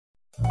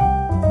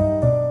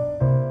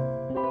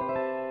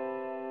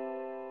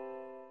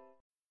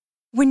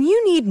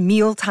need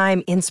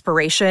mealtime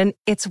inspiration?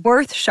 It's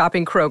worth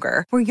shopping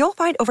Kroger, where you'll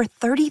find over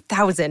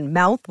 30,000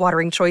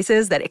 mouth-watering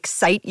choices that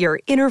excite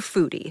your inner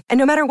foodie. And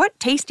no matter what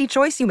tasty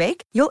choice you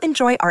make, you'll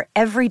enjoy our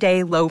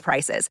everyday low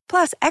prices,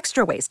 plus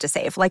extra ways to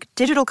save, like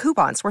digital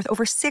coupons worth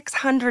over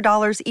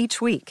 $600 each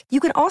week. You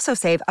can also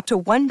save up to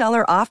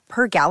 $1 off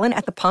per gallon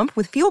at the pump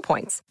with fuel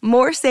points.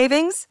 More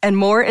savings and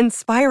more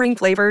inspiring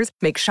flavors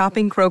make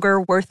shopping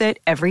Kroger worth it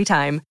every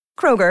time.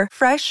 Kroger,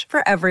 fresh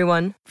for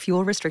everyone.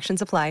 Fuel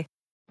restrictions apply.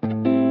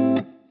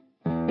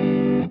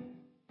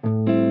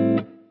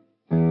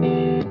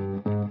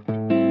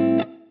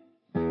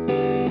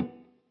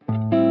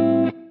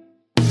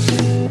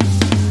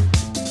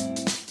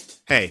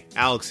 Hey,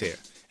 Alex here,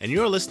 and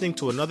you're listening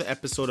to another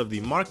episode of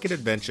the Market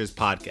Adventures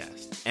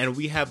podcast, and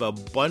we have a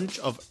bunch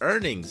of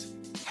earnings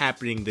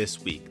happening this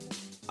week.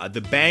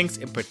 The banks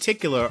in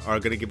particular are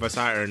going to give us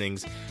our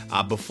earnings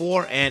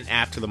before and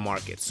after the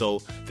market.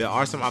 So there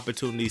are some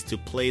opportunities to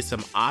play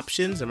some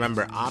options.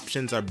 Remember,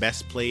 options are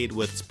best played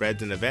with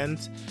spreads and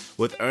events.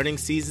 With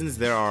earnings seasons,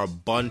 there are a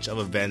bunch of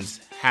events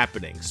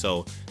happening.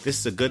 So this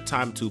is a good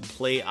time to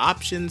play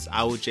options.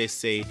 I would just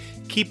say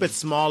keep it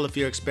small if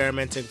you're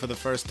experimenting for the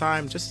first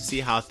time, just to see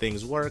how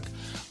things work.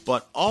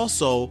 But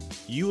also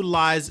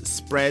utilize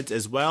spreads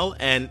as well.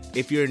 And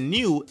if you're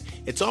new,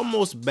 it's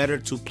almost better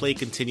to play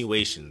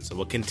continuations. So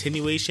what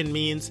continuation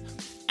means,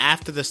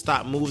 after the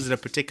stock moves in a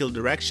particular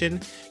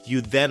direction, you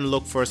then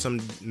look for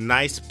some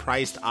nice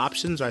priced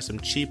options or some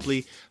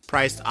cheaply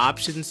priced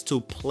options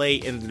to play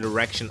in the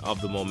direction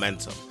of the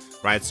momentum.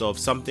 Right, so if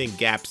something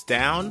gaps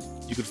down,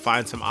 you could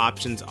find some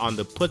options on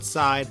the put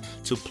side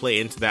to play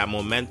into that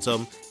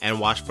momentum and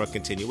watch for a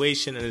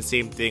continuation, and the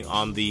same thing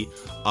on the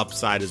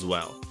upside as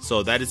well.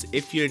 So that is,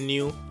 if you're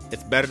new,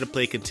 it's better to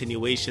play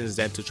continuations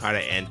than to try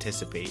to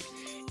anticipate.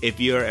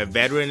 If you're a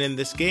veteran in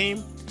this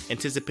game,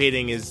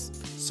 anticipating is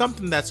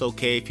something that's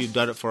okay if you've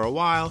done it for a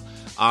while.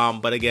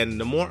 But again,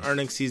 the more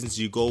earnings seasons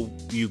you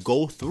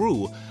go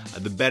through,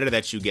 the better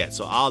that you get.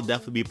 So I'll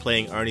definitely be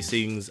playing earnings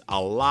seasons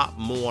a lot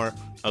more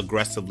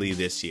aggressively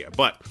this year.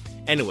 But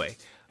anyway,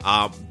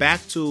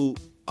 back to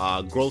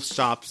growth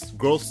stocks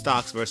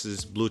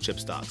versus blue chip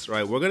stocks,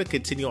 right? We're going to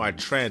continue our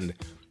trend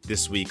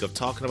this week of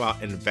talking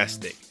about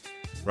investing,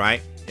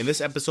 right? In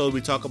this episode,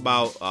 we talk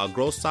about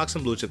growth stocks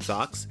and blue chip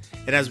stocks.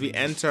 And as we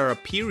enter a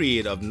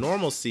period of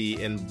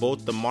normalcy in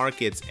both the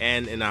markets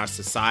and in our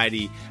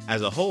society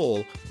as a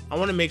whole, I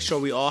want to make sure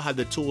we all have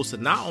the tools to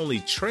not only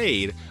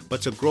trade,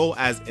 but to grow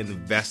as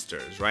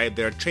investors, right?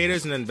 There are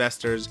traders and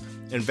investors.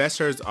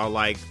 Investors are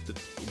like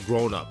the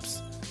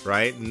grown-ups,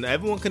 right? And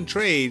everyone can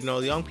trade. You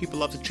know, the young people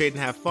love to trade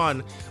and have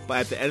fun, but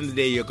at the end of the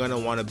day, you're going to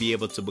want to be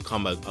able to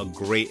become a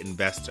great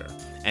investor.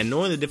 And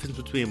knowing the difference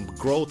between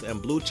growth and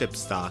blue chip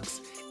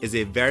stocks is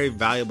a very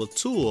valuable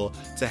tool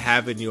to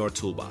have in your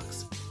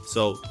toolbox.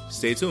 So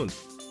stay tuned.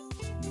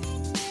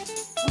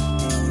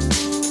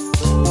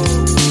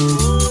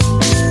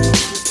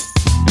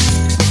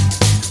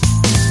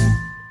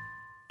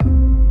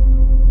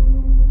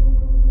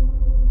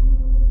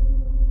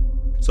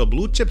 So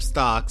blue chip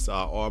stocks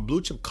or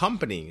blue chip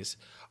companies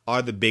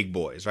are the big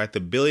boys, right? The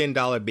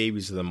billion-dollar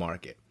babies of the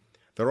market.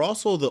 They're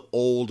also the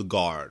old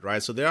guard,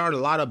 right? So there are a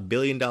lot of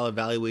billion-dollar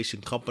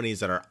valuation companies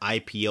that are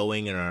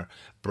IPOing and are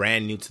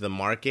brand new to the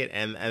market.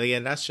 And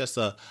again, that's just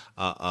a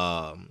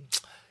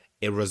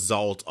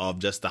result of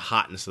just the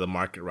hotness of the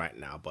market right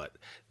now. But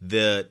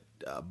the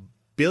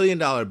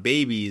billion-dollar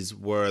babies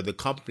were the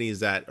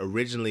companies that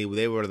originally,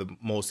 they were the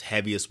most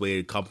heaviest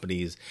weighted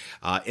companies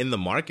in the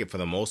market for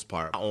the most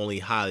part. Not only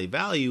highly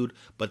valued,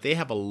 but they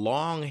have a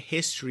long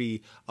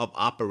history of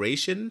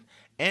operation,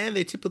 and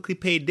they typically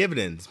pay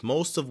dividends,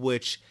 most of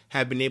which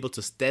have been able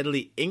to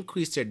steadily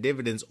increase their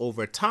dividends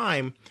over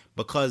time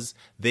because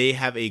they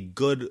have a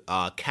good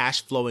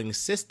cash flowing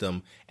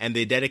system, and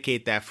they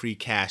dedicate that free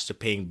cash to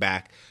paying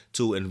back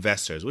to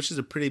investors, which is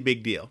a pretty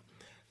big deal.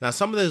 Now,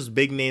 some of those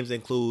big names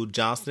include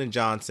Johnson &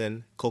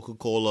 Johnson,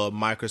 Coca-Cola,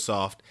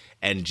 Microsoft,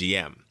 and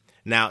GM.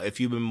 Now, if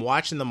you've been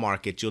watching the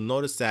market, you'll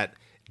notice that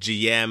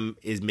GM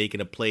is making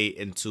a play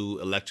into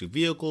electric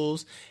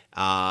vehicles.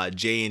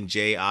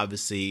 J&J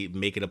obviously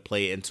making a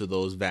play into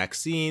those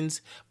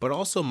vaccines, but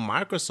also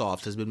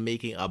Microsoft has been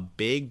making a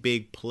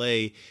big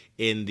play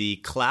in the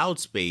cloud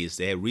space.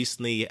 They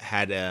recently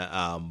had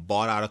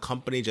bought out a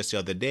company just the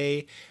other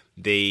day.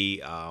 They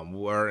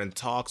were in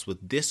talks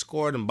with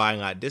Discord and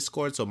buying out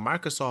Discord. So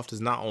Microsoft is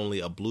not only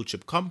a blue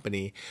chip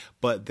company,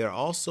 but they're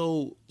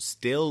also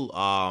still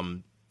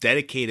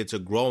dedicated to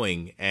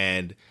growing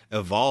and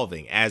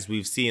evolving, as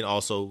we've seen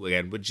also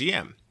again with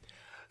GM.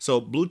 So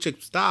blue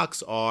chip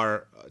stocks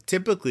are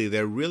typically,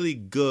 they're really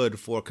good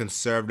for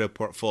conservative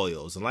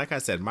portfolios. And like I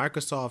said,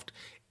 Microsoft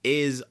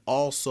is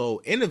also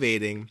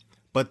innovating,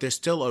 but they're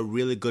still a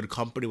really good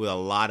company with a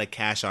lot of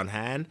cash on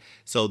hand.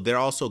 So they're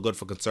also good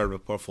for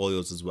conservative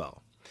portfolios as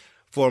well.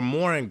 For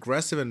more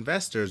aggressive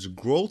investors,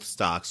 growth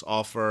stocks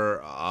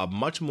offer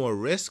much more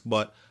risk,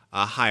 but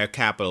a higher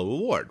capital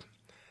reward.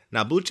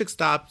 Now, blue chip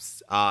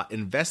stocks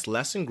invest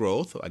less in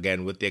growth,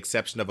 again, with the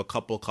exception of a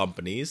couple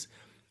companies,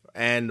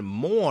 and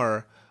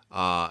more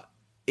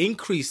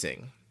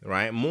increasing,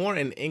 right? More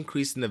and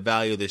increasing the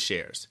value of the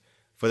shares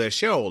for their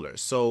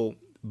shareholders. So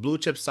blue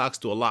chip stocks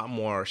do a lot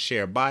more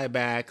share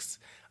buybacks.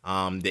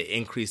 They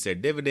increase their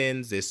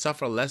dividends. They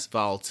suffer less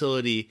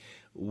volatility,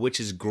 which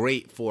is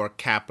great for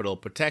capital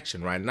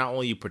protection, right? Not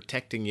only are you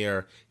protecting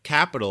your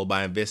capital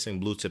by investing in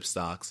blue chip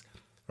stocks,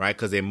 right,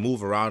 because they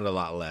move around a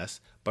lot less,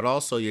 but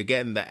also you're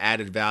getting the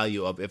added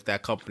value of if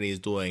that company is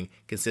doing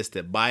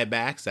consistent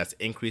buybacks, that's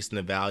increasing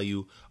the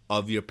value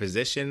of your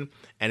position.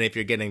 And if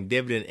you're getting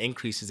dividend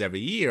increases every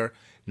year,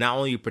 not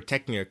only are you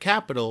protecting your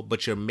capital,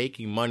 but you're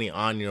making money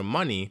on your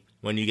money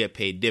when you get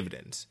paid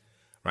dividends,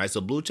 right?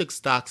 So blue chip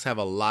stocks have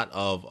a lot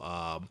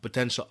of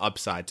potential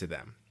upside to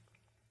them.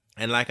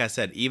 And like I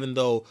said, even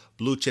though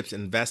blue chips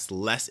invest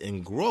less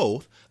in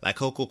growth, like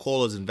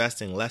Coca-Cola is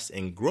investing less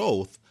in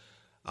growth,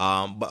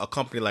 but a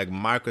company like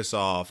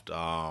Microsoft,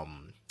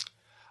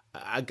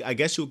 I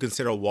guess you would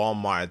consider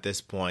Walmart at this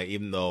point,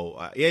 even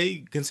though,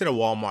 you consider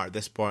Walmart at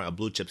this point a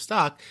blue chip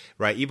stock,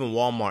 right? Even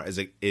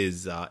Walmart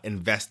is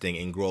investing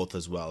in growth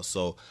as well.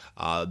 So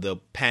the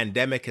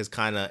pandemic has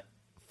kind of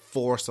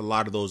forced a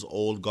lot of those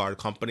old guard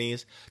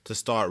companies to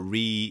start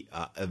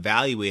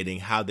evaluating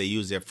how they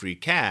use their free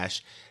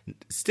cash,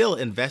 still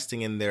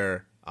investing in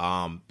their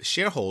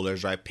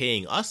shareholders, right?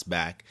 Paying us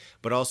back,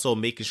 but also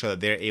making sure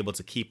that they're able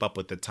to keep up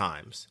with the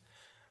times,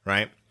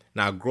 right?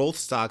 Now, growth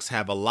stocks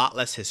have a lot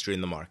less history in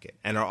the market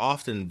and are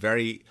often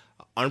very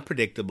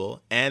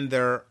unpredictable, and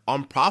they're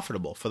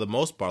unprofitable for the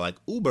most part. Like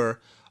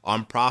Uber,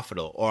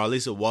 unprofitable, or at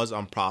least it was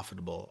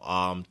unprofitable.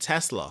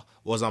 Tesla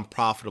was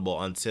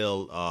unprofitable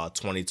until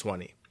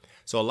 2020.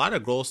 So a lot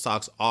of growth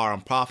stocks are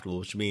unprofitable,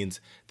 which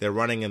means they're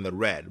running in the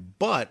red.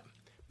 But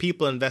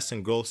people invest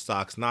in growth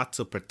stocks not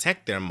to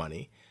protect their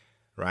money,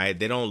 right?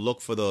 They don't look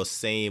for those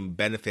same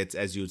benefits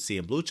as you would see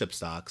in blue chip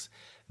stocks.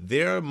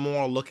 They're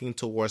more looking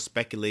towards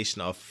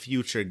speculation of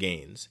future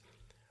gains,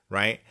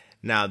 right?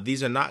 Now,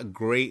 these are not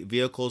great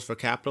vehicles for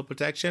capital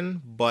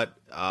protection, but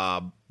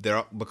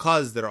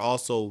because they're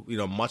also,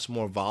 much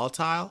more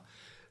volatile.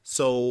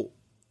 So,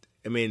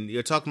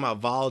 you're talking about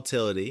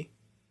volatility,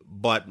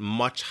 but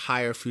much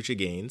higher future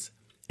gains.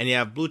 And you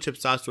have blue chip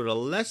stocks that are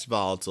less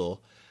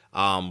volatile,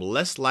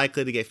 less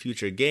likely to get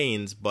future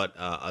gains, but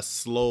a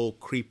slow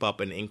creep up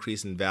and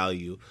increase in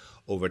value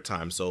over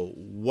time. So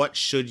what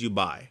should you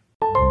buy?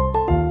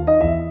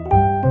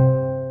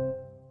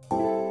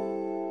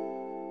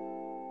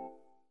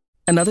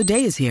 Another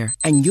day is here,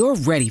 and you're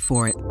ready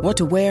for it. What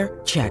to wear?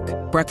 Check.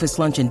 Breakfast,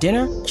 lunch, and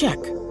dinner?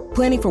 Check.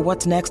 Planning for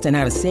what's next and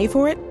how to save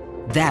for it?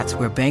 That's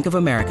where Bank of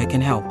America can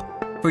help.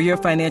 For your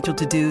financial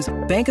to-dos,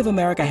 Bank of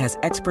America has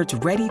experts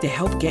ready to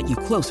help get you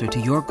closer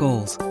to your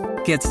goals.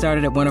 Get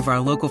started at one of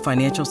our local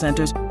financial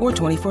centers or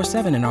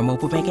 24/7 in our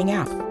mobile banking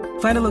app.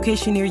 Find a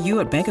location near you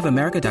at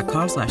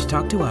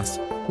bankofamerica.com/talktous.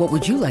 What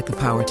would you like the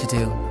power to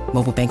do?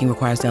 Mobile banking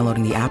requires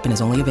downloading the app and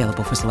is only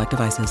available for select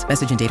devices.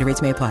 Message and data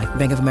rates may apply.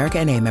 Bank of America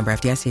N.A., member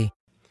FDIC.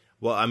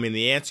 Well,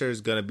 the answer is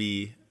going to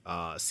be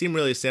seem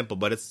really simple,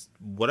 but it's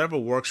whatever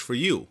works for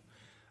you.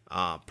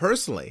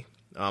 Personally,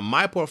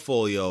 my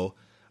portfolio,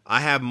 I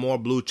have more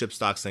blue chip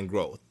stocks than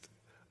growth,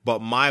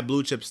 but my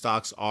blue chip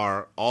stocks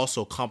are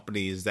also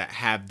companies that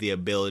have the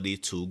ability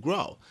to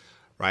grow,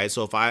 right?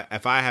 So if I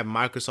have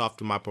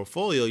Microsoft in my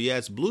portfolio, yeah,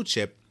 it's blue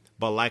chip,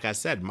 but like I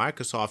said,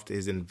 Microsoft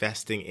is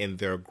investing in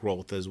their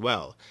growth as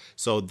well.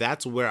 So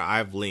that's where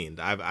I've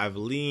leaned. I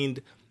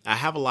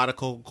have a lot of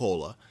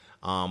Coca-Cola,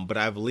 but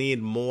I've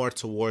leaned more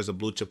towards the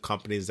blue chip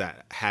companies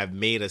that have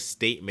made a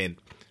statement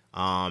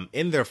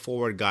in their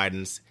forward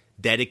guidance,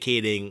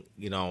 dedicating,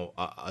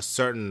 a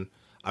certain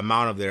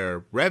amount of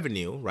their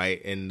revenue, right,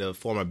 in the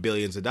form of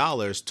billions of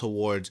dollars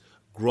towards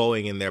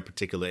growing in their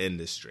particular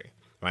industry,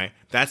 right?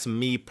 That's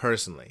me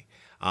personally.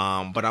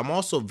 But I'm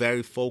also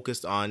very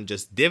focused on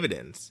just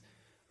dividends,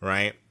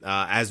 right?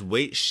 As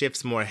weight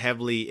shifts more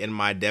heavily in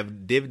my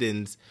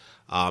dividends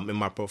in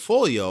my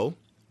portfolio,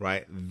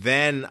 right,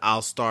 then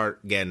I'll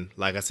start, again,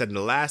 like I said in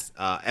the last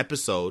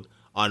episode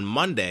on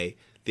Monday,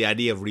 the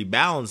idea of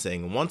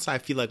rebalancing. Once I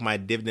feel like my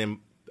dividend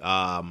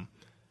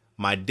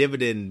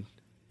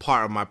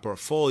part of my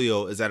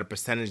portfolio is at a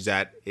percentage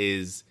that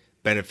is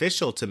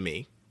beneficial to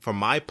me for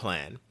my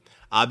plan,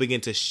 I'll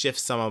begin to shift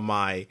some of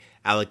my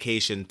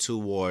allocation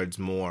towards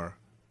more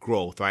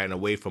growth, right, and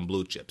away from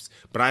blue chips.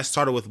 But I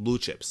started with blue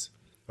chips,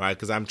 right,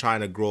 because I'm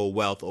trying to grow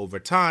wealth over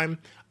time.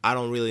 I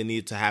don't really need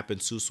it to happen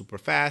super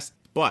fast.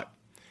 But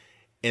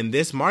in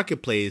this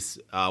marketplace,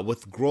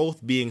 with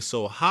growth being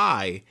so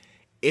high,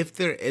 if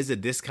there is a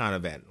discount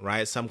event,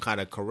 right, some kind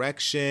of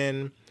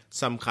correction,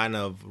 some kind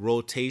of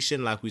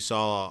rotation like we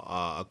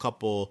saw a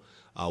couple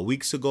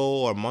weeks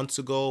ago or months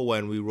ago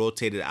when we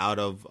rotated out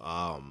of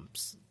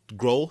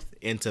growth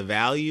into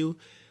value.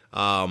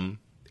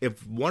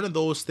 If one of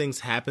those things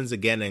happens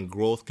again and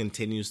growth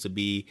continues to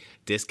be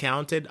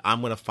discounted,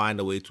 I'm going to find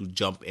a way to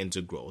jump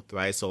into growth,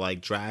 right? So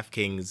like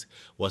DraftKings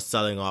was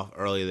selling off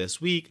earlier this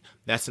week.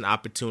 That's an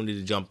opportunity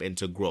to jump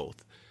into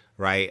growth,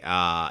 right?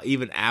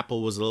 Even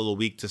Apple was a little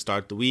weak to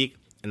start the week.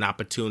 an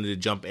opportunity to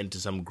jump into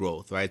some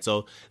growth, right?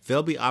 So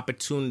there'll be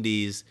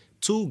opportunities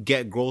to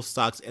get growth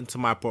stocks into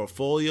my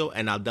portfolio,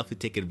 and I'll definitely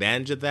take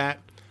advantage of that.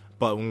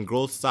 But when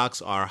growth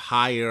stocks are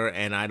higher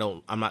and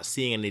I'm not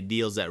seeing any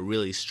deals that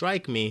really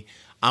strike me,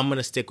 I'm going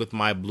to stick with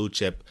my blue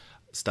chip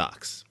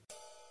stocks.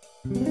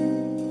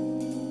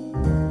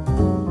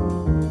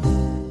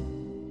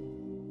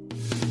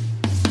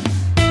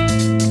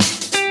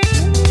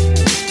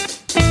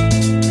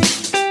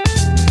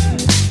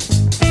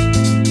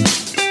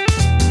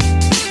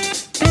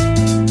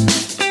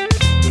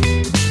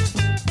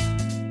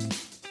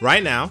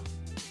 Right now,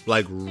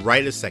 like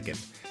right a second,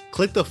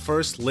 click the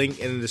first link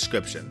in the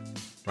description,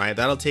 right?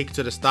 That'll take you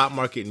to the stock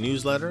market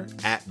newsletter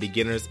at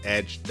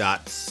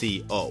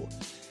beginnersedge.co.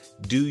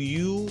 Do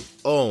you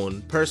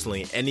own,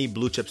 personally, any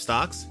blue chip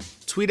stocks?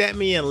 Tweet at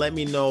me and let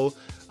me know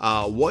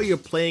what you're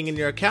playing in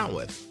your account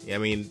with. I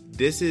mean,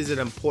 this is an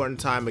important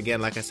time, again,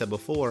 like I said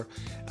before,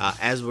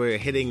 as we're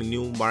hitting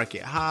new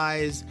market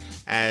highs,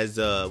 as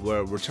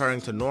we're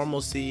returning to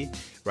normalcy,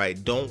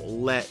 right? Don't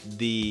let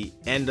the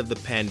end of the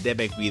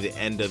pandemic be the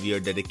end of your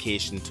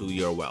dedication to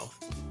your wealth,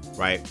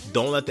 right?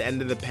 Don't let the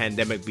end of the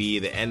pandemic be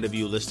the end of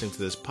you listening to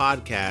this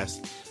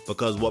podcast,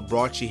 because what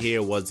brought you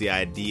here was the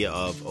idea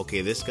of,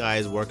 okay, this guy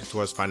is working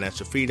towards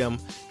financial freedom,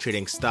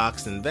 trading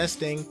stocks,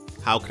 investing.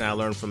 How can I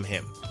learn from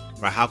him,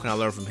 right? How can I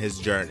learn from his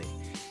journey?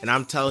 And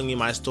I'm telling you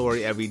my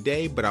story every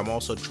day, but I'm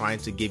also trying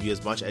to give you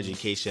as much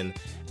education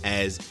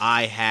as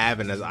I have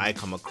and as I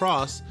come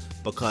across,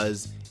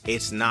 because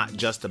it's not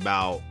just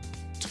about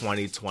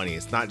 2020.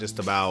 It's not just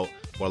about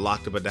we're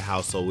locked up at the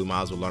house, so we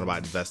might as well learn about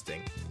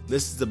investing.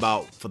 This is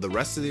about, for the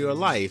rest of your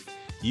life,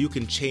 you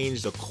can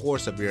change the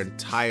course of your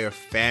entire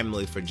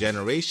family for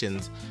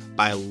generations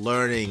by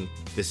learning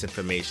this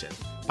information,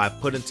 by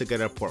putting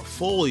together a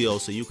portfolio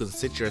so you can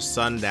sit your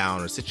son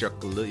down or sit your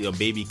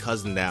baby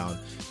cousin down,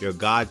 your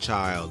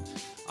godchild,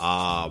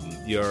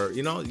 your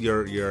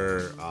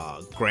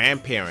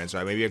grandparents,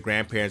 right? Maybe your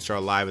grandparents are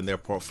alive and their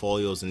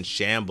portfolios in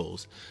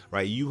shambles,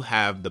 right? You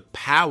have the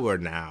power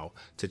now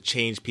to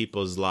change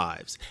people's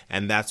lives,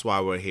 and that's why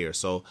we're here.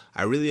 So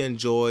I really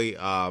enjoy,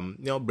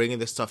 bringing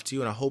this stuff to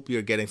you, and I hope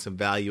you're getting some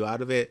value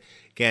out of it.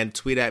 Again,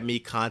 tweet at me,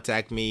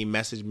 contact me,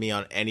 message me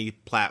on any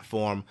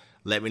platform.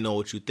 Let me know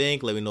what you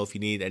think. Let me know if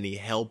you need any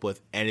help with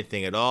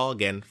anything at all.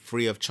 Again,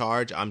 free of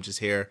charge. I'm just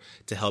here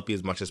to help you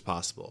as much as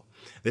possible.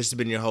 This has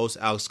been your host,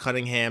 Alex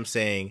Cunningham,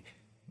 saying,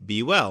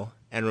 be well,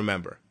 and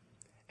remember,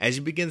 as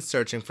you begin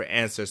searching for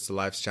answers to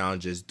life's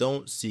challenges,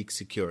 don't seek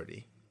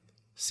security.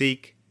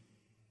 Seek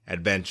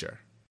adventure.